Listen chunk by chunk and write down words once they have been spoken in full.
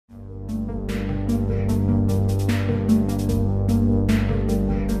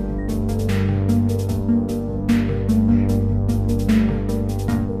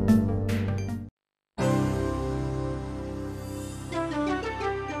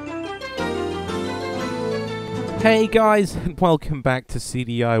Hey guys, and welcome back to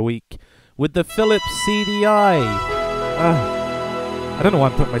CDI Week with the Phillips CDi. I don't know why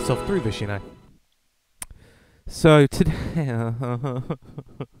I'm putting myself through this, you know. So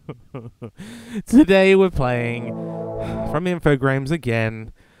today we're playing from Infogrames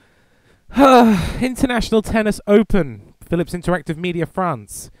again. International Tennis Open, Phillips Interactive Media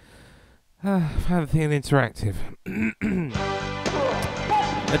France. Fancy and interactive.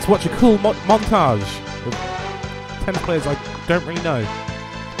 Let's watch a cool montage of tennis players I don't really know.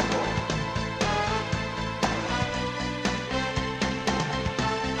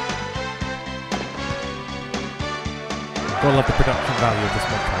 Gotta love the production value of this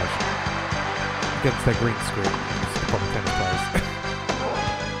montage against their green screen. It's the proper tennis players.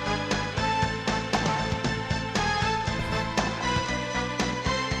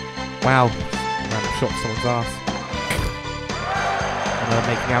 Wow, random shot to someone's ass. And they're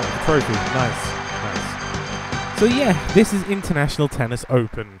making out with the trophy. Nice. So yeah, this is International Tennis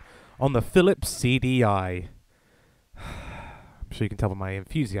Open on the Phillips CDi. I'm sure you can tell by my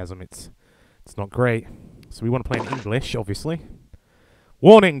enthusiasm, it's not great. So we want to play in English, obviously.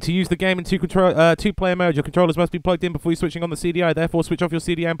 Warning, to use the game in two-player mode, your controllers must be plugged in before you're switching on the CDi. Therefore, switch off your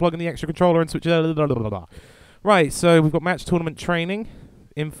CDi and plug in the extra controller and switch... Right, so we've got match, tournament, training,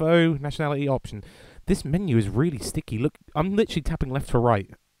 info, nationality, option. This menu is really sticky. Look, I'm literally tapping left to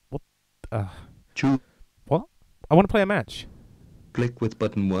right. What? What? I want to play a match. Click with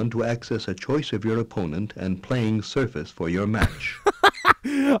button 1 to access a choice of your opponent and playing surface for your match.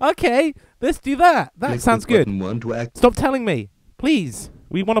 Okay, let's do that. That sounds good. Button 1 to Stop telling me. Please.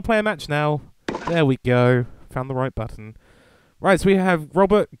 We want to play a match now. There we go. Found the right button. Right, so we have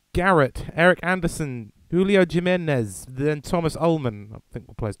Robert Garrett, Eric Anderson, Julio Jimenez, then Thomas Ullman. I think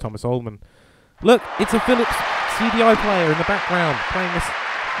we'll play as Thomas Ullman. Look, it's a Phillips CDi player in the background playing this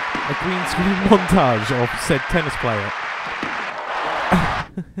a green screen montage of said tennis player.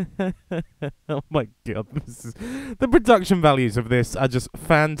 Oh my god, the production values of this are just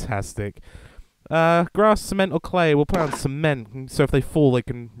fantastic. Grass, cement or clay, we'll play on cement, so if they fall they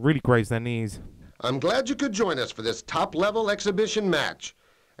can really graze their knees. I'm glad you could join us for this top-level exhibition match.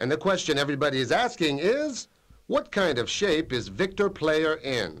 And the question everybody is asking is, what kind of shape is Victor Player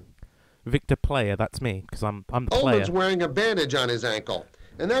in? Victor Player, that's me, because I'm the player. Ullman's wearing a bandage on his ankle,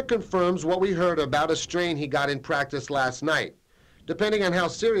 and that confirms what we heard about a strain he got in practice last night. Depending on how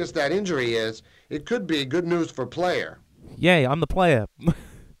serious that injury is, it could be good news for Player. Yay, I'm the player.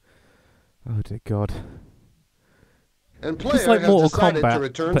 Oh dear God. And Player it's like has Mortal decided Kombat, to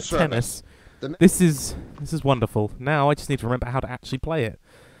return but service. tennis. This is wonderful. Now I just need to remember how to actually play it.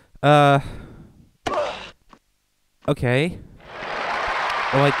 Okay.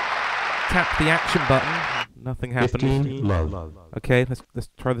 Well, I tap the action button. Nothing happened. 15 love. Okay, let's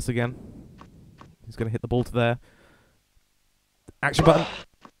try this again. He's gonna hit the ball to there. Action button.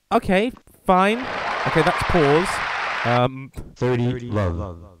 Okay, fine. Okay, that's pause. 30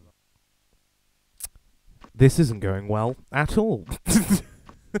 love. This isn't going well at all.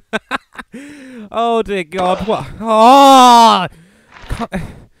 Oh dear God! What? Oh!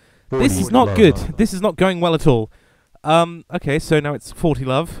 This is not good. This is not going well at all. Okay, so now it's 40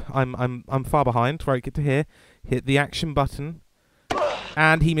 love. I'm far behind. Right, get to here. Hit the action button,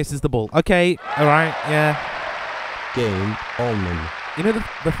 and he misses the ball. Okay, all right, yeah. Game Ullman. You know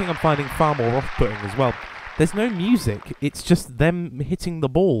the thing I'm finding far more off-putting as well. There's no music. It's just them hitting the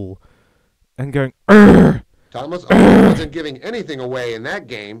ball and going. Urgh! Thomas Ullman wasn't giving anything away in that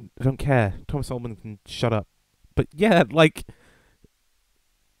game. I don't care. Thomas Ullman can shut up. But yeah, like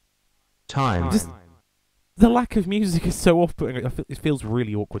Time. just the lack of music is so off-putting. It feels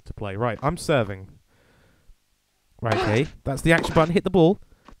really awkward to play. Right, I'm serving. Right, okay. That's the action button. Hit the ball.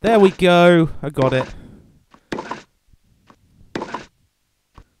 There we go. I got it.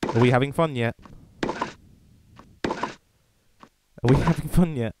 Are we having fun yet? Are we having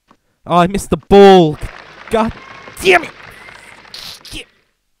fun yet? Oh, I missed the ball. God damn it!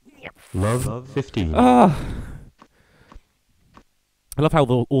 Love 15. Ah. I love how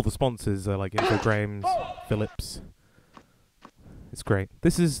all the sponsors are like Infogrames, Phillips. It's great.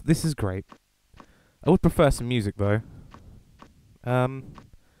 This is great. I would prefer some music though.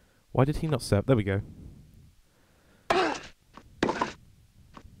 Why did he not serve? There we go.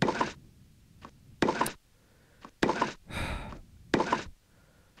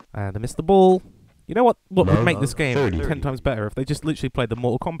 And I missed the ball. You know what would make this game 10 times better? If they just literally played the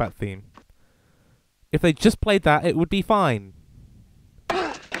Mortal Kombat theme. If they just played that, it would be fine.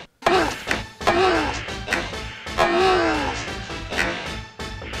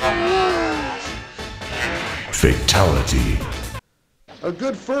 Fatality. A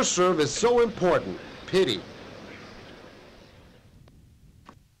good first serve is so important. Pity.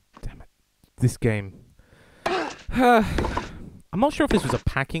 this game. I'm not sure if this was a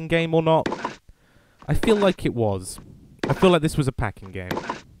packing game or not. I feel like it was. I feel like this was a packing game.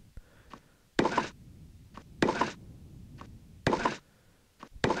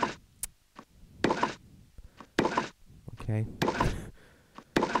 Okay.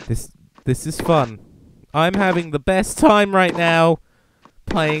 This is fun. I'm having the best time right now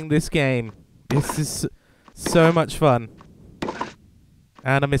playing this game. This is so much fun.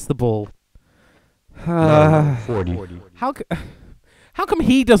 And I missed the ball. 40. How come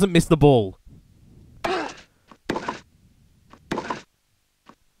he doesn't miss the ball?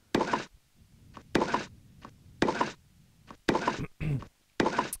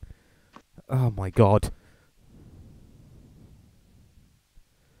 Oh my god.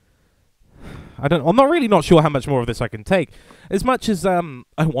 I'm not really not sure how much more of this I can take. As much as I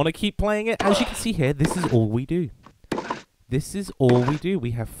want to keep playing it, as you can see here, this is all we do. This is all we do. We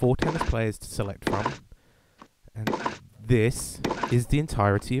have 4 tennis players to select from. And this is the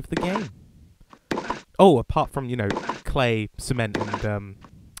entirety of the game. Oh, apart from, you know, clay, cement, and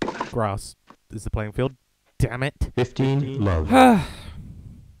grass is the playing field. Damn it. 15 love.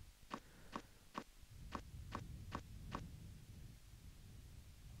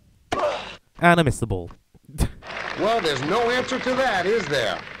 And I missed the ball. Well, there's no answer to that, is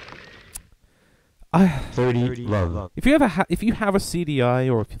there? 30 love. If you have a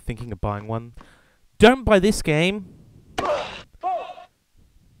CDI or if you're thinking of buying one, don't buy this game. I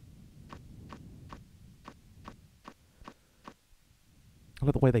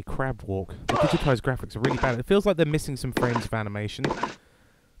love the way they crab walk. The digitized graphics are really bad. It feels like they're missing some frames of animation.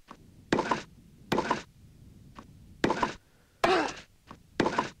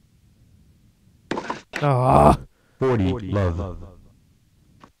 Ah. 40 love.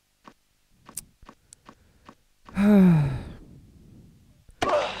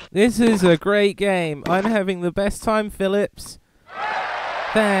 This is a great game. I'm having the best time, Phillips.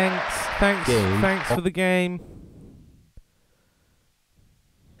 Thanks for the game.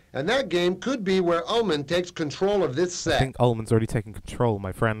 And that game could be where Ullman takes control of this set. I think Ullman's already taken control,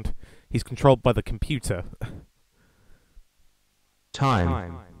 my friend. He's controlled by the computer.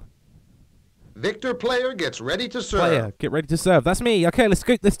 Time. Victor player gets ready to serve. Player, get ready to serve. That's me. Okay, let's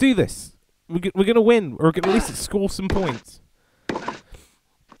go. Let's do this. We're gonna win, or at least score some points.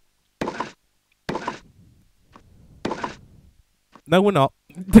 No, we're not.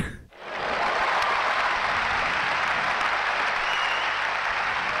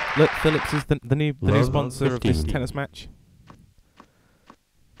 Look, Phillips is the new sponsor of this tennis match.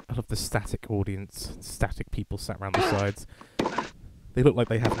 I love the static audience, static people sat around the sides. They look like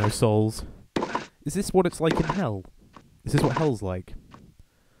they have no souls. Is this what it's like in hell? Is this what hell's like?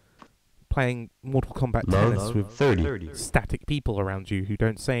 Playing Mortal Kombat tennis with 30 static people around you who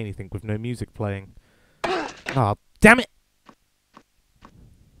don't say anything with no music playing. Ah, damn it!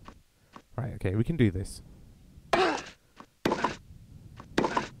 Right, okay, we can do this.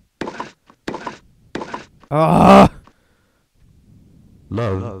 Ah!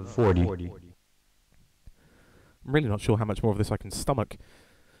 love 40. I'm really not sure how much more of this I can stomach.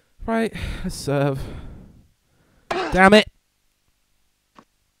 Right, let's serve. Damn it!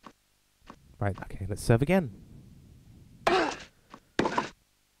 Right, okay, let's serve again.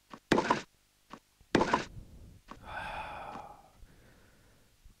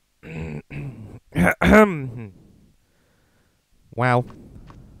 Wow.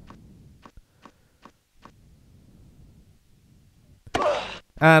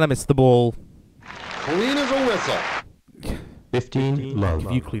 And I missed the ball. Clean as a whistle. 15 love.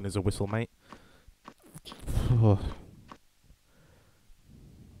 Give you clean as a whistle, mate. Right,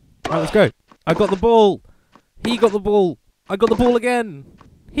 let's go. I got the ball. He got the ball. I got the ball again.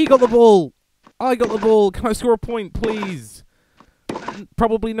 He got the ball. I got the ball. Can I score a point, please?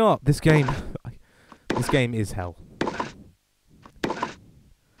 Probably not. This game is hell.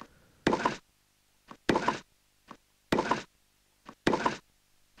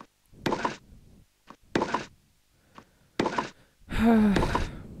 I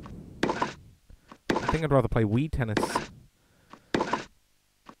think I'd rather play Wii tennis.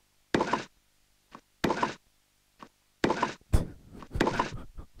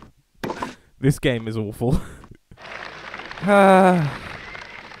 This game is awful.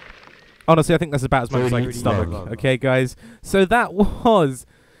 Honestly, I think that's about as much as I can stomach. Okay, guys. So that was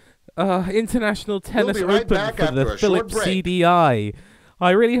International Tennis We'll be right Open back for after the a short Phillips break. CDi. I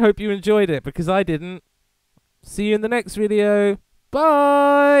really hope you enjoyed it, because I didn't. See you in the next video.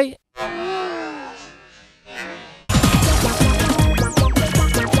 Bye!